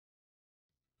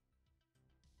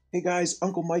Hey guys,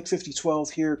 Uncle Mike 5012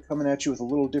 here, coming at you with a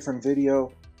little different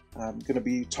video. I'm going to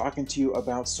be talking to you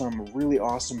about some really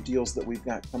awesome deals that we've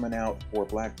got coming out for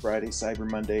Black Friday, Cyber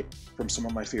Monday from some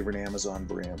of my favorite Amazon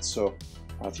brands. So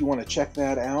if you want to check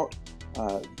that out,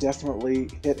 definitely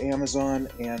hit Amazon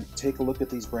and take a look at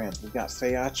these brands. We've got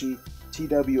Feyachi,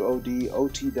 TWOD,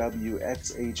 OTW,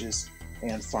 XAegis,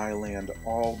 and Fyland,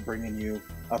 all bringing you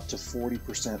up to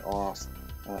 40% off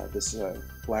this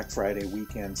Black Friday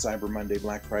weekend, Cyber Monday,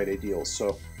 Black Friday deals.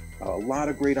 So a lot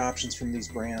of great options from these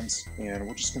brands, and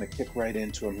we're just going to kick right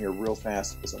into them here real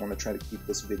fast because I want to try to keep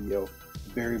this video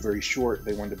very, very short.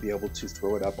 They wanted to be able to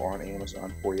throw it up on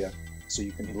Amazon for you so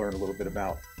you can learn a little bit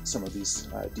about some of these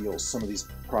deals, some of these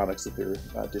products that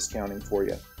they're discounting for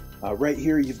you. Right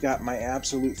here, you've got my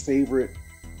absolute favorite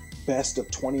best of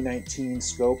 2019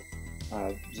 scope.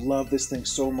 Love this thing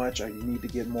so much. I need to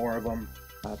get more of them.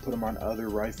 Put them on other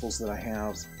rifles that I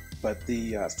have. But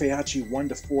the Feyachi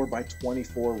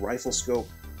 1-4x24 rifle scope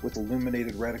with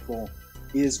illuminated reticle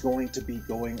is going to be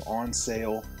going on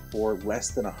sale for less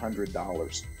than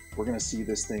 $100. We're going to see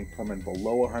this thing coming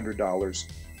below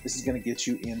 $100. This is going to get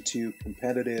you into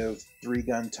competitive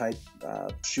 3-gun type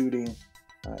shooting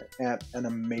at an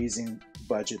amazing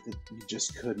budget that you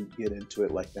just couldn't get into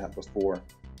it like that before.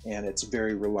 And it's a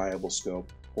very reliable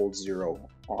scope, holds zero,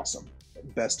 awesome.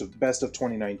 Best of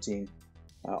 2019.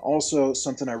 Also,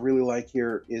 something I really like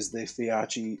here is the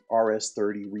Feyachi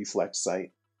RS30 reflex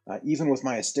sight. Even with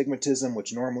my astigmatism,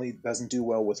 which normally doesn't do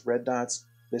well with red dots,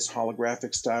 this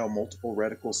holographic style multiple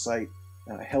reticle sight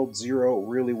held zero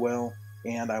really well,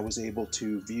 and I was able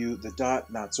to view the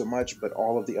dot, not so much, but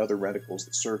all of the other reticles,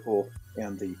 the circle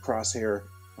and the crosshair,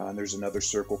 and there's another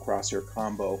circle crosshair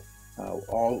combo,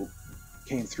 all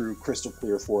came through crystal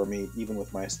clear for me, even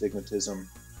with my astigmatism,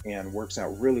 and works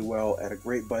out really well at a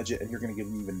great budget. And you're going to get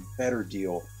an even better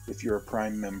deal if you're a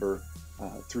Prime member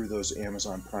through those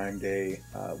Amazon Prime Day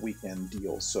weekend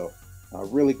deals. So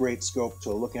really great scope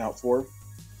to look out for.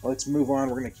 Let's move on.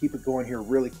 We're going to keep it going here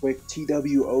really quick.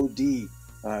 TWOD.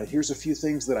 Here's a few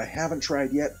things that I haven't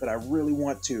tried yet that I really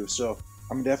want to, so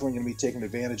I'm definitely going to be taking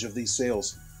advantage of these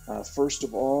sales. First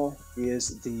of all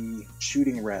is the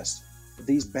shooting rest.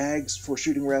 These bags for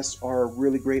shooting rests are a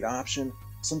really great option.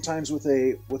 Sometimes with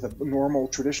a normal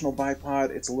traditional bipod,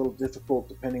 it's a little difficult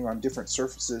depending on different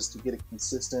surfaces to get a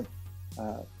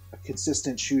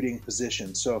consistent shooting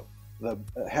position. So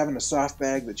having a soft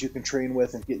bag that you can train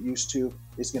with and get used to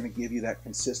is going to give you that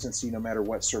consistency no matter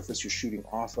what surface you're shooting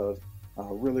off of.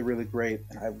 Really, really great.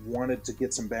 And I've wanted to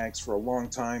get some bags for a long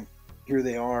time. Here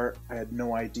they are. I had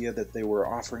no idea that they were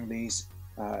offering these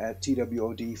at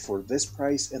TWOD for this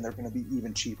price, and they're going to be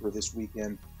even cheaper this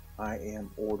weekend. I am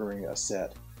ordering a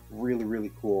set. Really,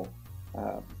 really cool.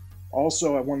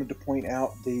 Also, I wanted to point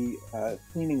out the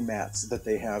cleaning mats that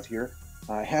they have here.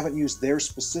 I haven't used their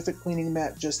specific cleaning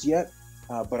mat just yet,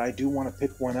 but I do want to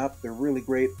pick one up. They're really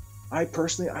great. I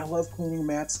love cleaning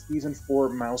mats even for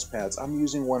mouse pads. I'm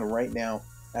using one right now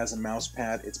as a mouse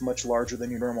pad. It's much larger than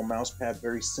your normal mouse pad,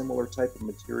 very similar type of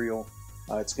material.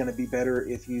 It's going to be better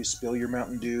if you spill your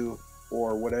Mountain Dew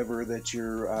or whatever that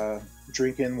you're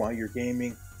drinking while you're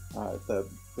gaming. The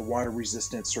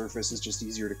water-resistant surface is just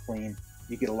easier to clean.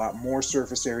 You get a lot more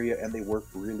surface area, and they work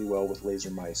really well with laser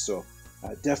mice. So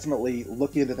definitely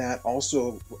look into that.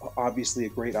 Also, obviously, a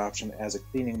great option as a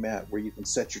cleaning mat where you can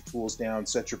set your tools down,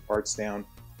 set your parts down,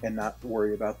 and not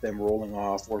worry about them rolling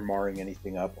off or marring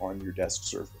anything up on your desk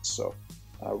surface. So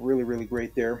really, really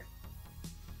great there.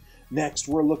 Next,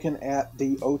 we're looking at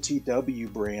the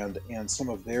OTW brand and some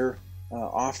of their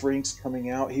offerings coming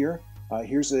out here.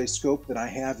 Here's a scope that I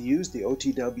have used, the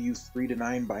OTW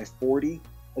 3-9x40.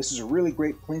 This is a really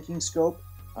great plinking scope.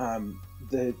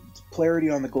 The clarity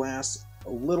on the glass, a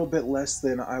little bit less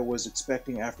than I was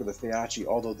expecting after the Feyachi,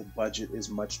 although the budget is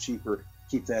much cheaper.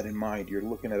 Keep that in mind. You're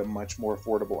looking at a much more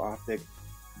affordable optic.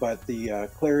 But the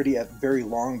clarity at very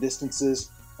long distances,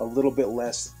 a little bit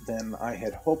less than I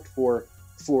had hoped for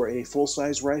a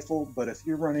full-size rifle. But if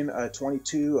you're running a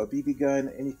 22, a BB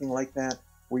gun, anything like that,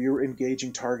 where you're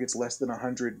engaging targets less than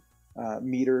 100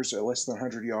 meters or less than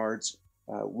 100 yards,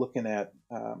 looking at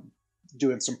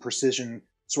doing some precision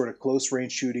sort of close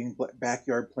range shooting,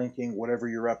 backyard plinking, whatever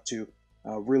you're up to,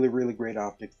 really, really great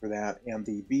optic for that. And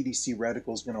the BDC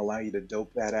reticle is going to allow you to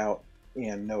dope that out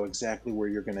and know exactly where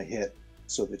you're going to hit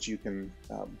so that you can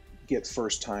get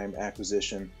first time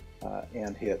acquisition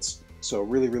and hits. So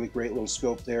really, really great little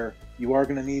scope there. You are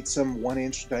going to need some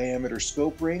 1-inch diameter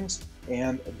scope rings,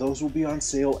 and those will be on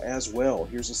sale as well.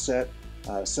 Here's a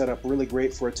set up really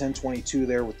great for a 1022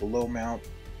 there with the low mount.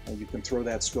 You can throw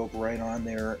that scope right on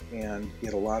there and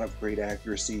get a lot of great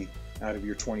accuracy out of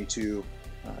your 22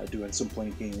 doing some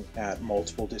plinking at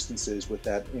multiple distances with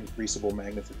that increasable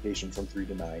magnification from 3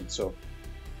 to 9. So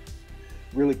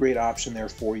really great option there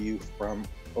for you from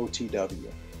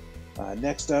OTW.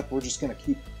 Next up, we're just going to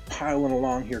keep piling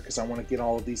along here because I want to get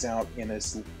all of these out in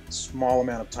as small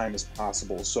amount of time as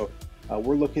possible. So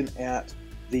we're looking at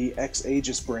the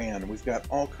XAegis brand. We've got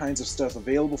all kinds of stuff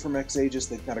available from XAegis.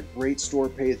 They've got a great store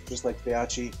page, just like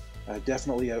Feyachi.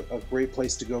 Definitely a great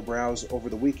place to go browse over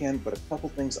the weekend, but a couple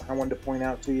things I wanted to point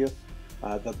out to you.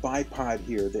 The bipod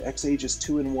here, the XAegis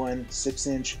 2-in-1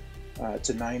 6-inch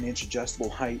to 9-inch adjustable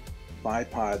height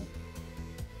bipod.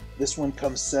 This one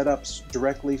comes set up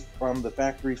directly from the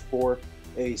factory for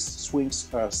a sling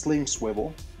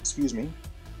swivel, excuse me.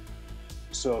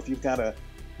 So if you've got a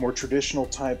more traditional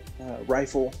type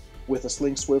rifle with a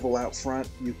sling swivel out front,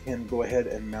 you can go ahead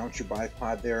and mount your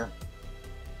bipod there.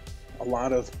 A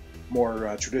lot of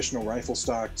more traditional rifle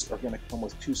stocks are going to come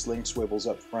with 2 sling swivels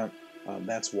up front.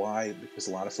 That's why, because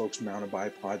a lot of folks mount a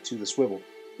bipod to the swivel.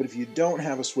 But if you don't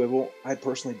have a swivel, I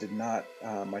personally did not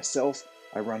myself.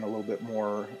 I run a little bit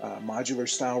more modular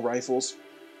style rifles.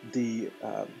 The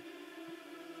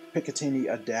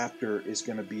Picatinny adapter is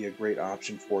going to be a great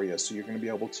option for you. So you're going to be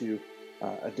able to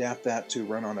adapt that to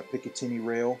run on a Picatinny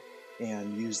rail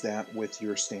and use that with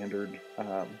your standard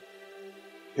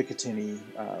Picatinny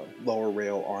lower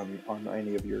rail on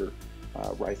any of your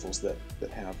rifles that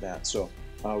have that. So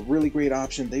really great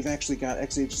option. They've actually got,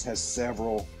 XAegis has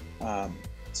several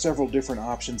different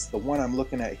options. The one I'm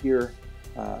looking at here,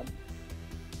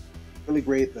 really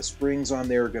great. The springs on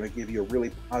there are going to give you a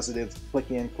really positive click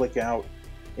in, click out,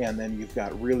 and then you've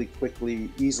got really quickly,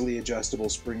 easily adjustable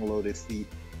spring-loaded feet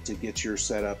to get your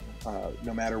setup,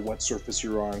 no matter what surface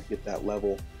you're on, get that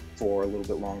level for a little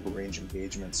bit longer range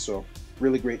engagements. So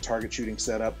really great target shooting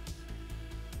setup.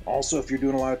 Also, if you're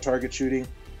doing a lot of target shooting,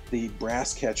 the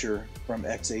brass catcher from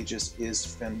XAegis is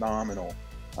phenomenal.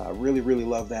 Really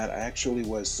love that. I actually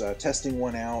was testing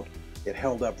one out. It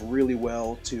held up really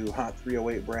well to hot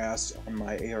 308 brass on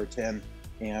my AR-10,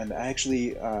 and I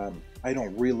actually I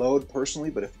don't reload personally,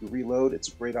 but if you reload, it's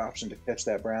a great option to catch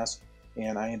that brass.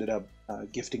 And I ended up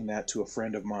gifting that to a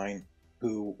friend of mine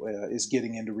who is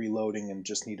getting into reloading and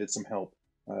just needed some help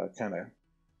kind of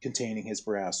containing his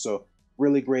brass. So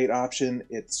really great option.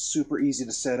 It's super easy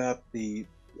to set up. The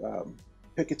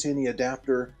Picatinny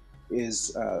adapter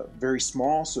is very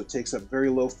small, so it takes up very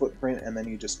low footprint, and then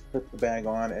you just clip the bag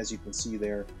on, as you can see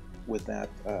there with that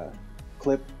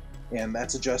clip, and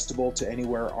that's adjustable to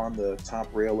anywhere on the top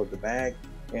rail of the bag.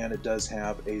 And it does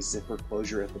have a zipper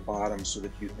closure at the bottom so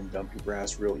that you can dump your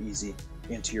brass real easy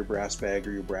into your brass bag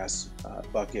or your brass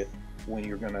bucket when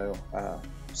you're going to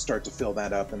start to fill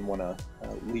that up and want to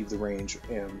leave the range,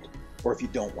 or if you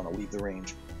don't want to leave the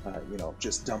range, you know,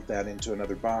 just dump that into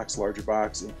another box, larger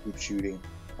box, and keep shooting.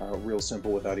 Real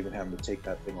simple without even having to take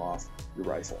that thing off your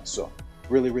rifle. So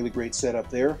really great setup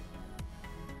there.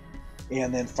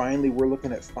 And then finally, we're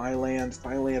looking at Fyland.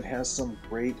 Fyland has some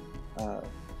great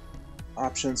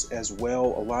options as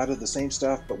well. A lot of the same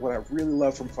stuff, but what I really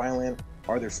love from Fyland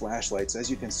are their flashlights.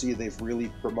 As you can see, they've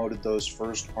really promoted those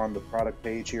first on the product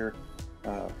page here,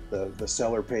 the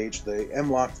seller page. The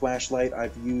M-LOK flashlight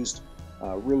I've used,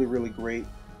 really great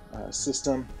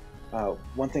system.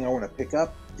 One thing I want to pick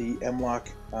up, the M-LOK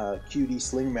QD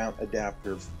sling mount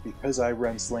adapter. Because I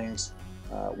run slings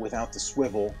without the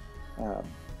swivel,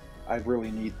 I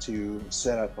really need to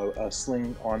set up a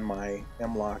sling on my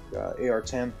M-LOK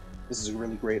AR-10. This is a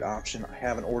really great option. I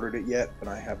haven't ordered it yet, but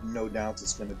I have no doubts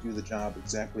it's going to do the job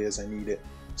exactly as I need it.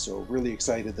 So really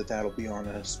excited that that'll be on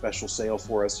a special sale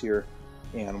for us here,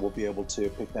 and we'll be able to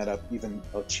pick that up even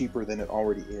cheaper than it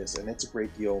already is. And it's a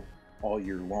great deal all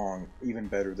year long, even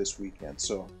better this weekend.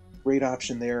 So great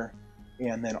option there.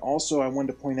 And then also I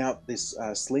wanted to point out this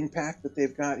sling pack that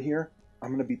they've got here. I'm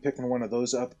going to be picking one of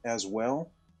those up as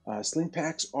well. Sling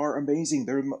packs are amazing.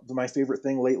 They're my favorite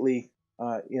thing lately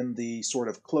in the sort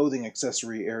of clothing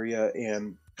accessory area,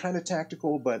 and kind of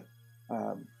tactical, but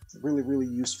really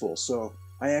useful. So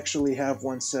I actually have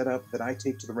one set up that I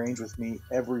take to the range with me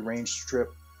every range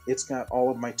trip. It's got all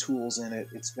of my tools in it.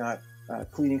 It's got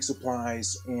cleaning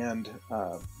supplies and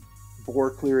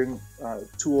bore clearing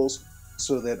tools,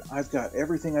 so that I've got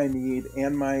everything I need,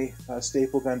 and my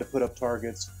staple gun to put up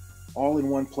targets all in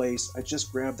one place. I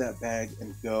just grab that bag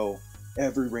and go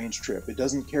every range trip. It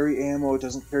doesn't carry ammo, it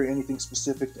doesn't carry anything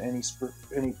specific to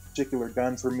any particular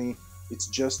gun for me. It's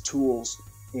just tools,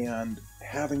 and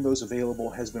having those available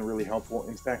has been really helpful.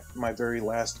 In fact, my very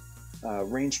last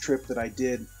range trip that I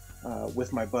did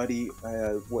with my buddy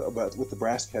with the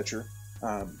brass catcher,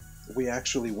 we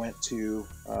actually went to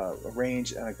a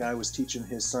range, and a guy was teaching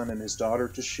his son and his daughter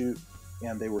to shoot,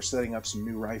 and they were setting up some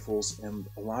new rifles, and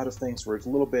a lot of things were a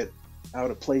little bit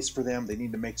out of place for them. They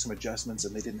needed to make some adjustments,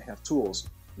 and they didn't have tools.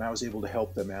 And I was able to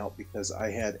help them out because I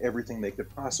had everything they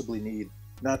could possibly need,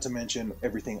 not to mention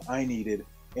everything I needed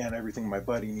and everything my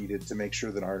buddy needed to make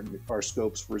sure that our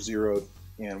scopes were zeroed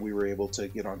and we were able to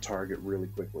get on target really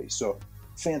quickly. So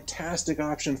fantastic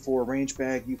option for a range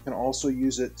bag. You can also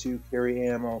use it to carry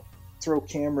ammo, throw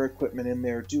camera equipment in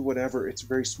there, do whatever. It's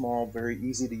very small, very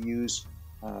easy to use,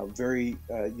 very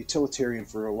utilitarian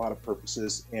for a lot of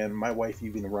purposes, and my wife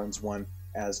even runs one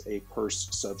as a purse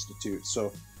substitute.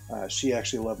 So she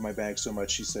actually loved my bag so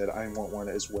much she said, I want one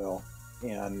as well.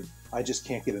 And I just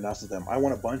can't get enough of them. I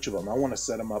want a bunch of them. I want to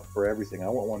set them up for everything. I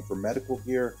want one for medical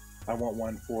gear. I want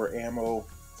one for ammo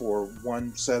for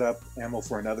one setup, ammo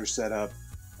for another setup.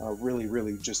 Really,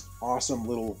 really just awesome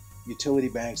little utility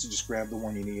bags to just grab the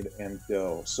one you need and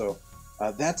go. So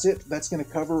that's it. That's going to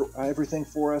cover everything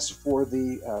for us for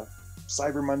the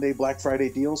Cyber Monday, Black Friday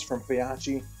deals from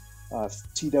Feyachi,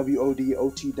 TWOD,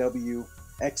 OTW,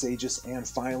 XAegis, and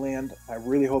Fyland. I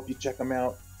really hope you check them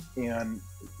out and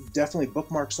definitely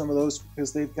bookmark some of those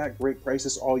because they've got great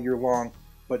prices all year long.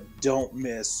 But don't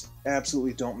miss,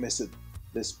 absolutely don't miss it,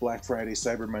 this Black Friday,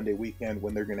 Cyber Monday weekend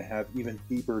when they're going to have even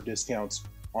deeper discounts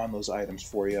on those items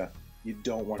for you. You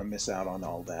don't want to miss out on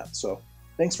all that. So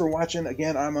thanks for watching.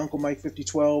 Again, I'm Uncle Mike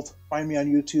 5012. Find me on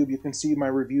YouTube. You can see my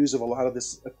reviews of a lot of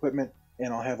this equipment,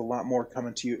 and I'll have a lot more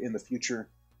coming to you in the future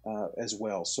as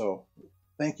well. So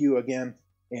thank you again,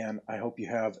 and I hope you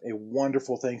have a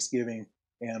wonderful Thanksgiving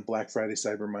and Black Friday,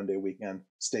 Cyber Monday weekend.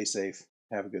 Stay safe.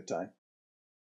 Have a good time.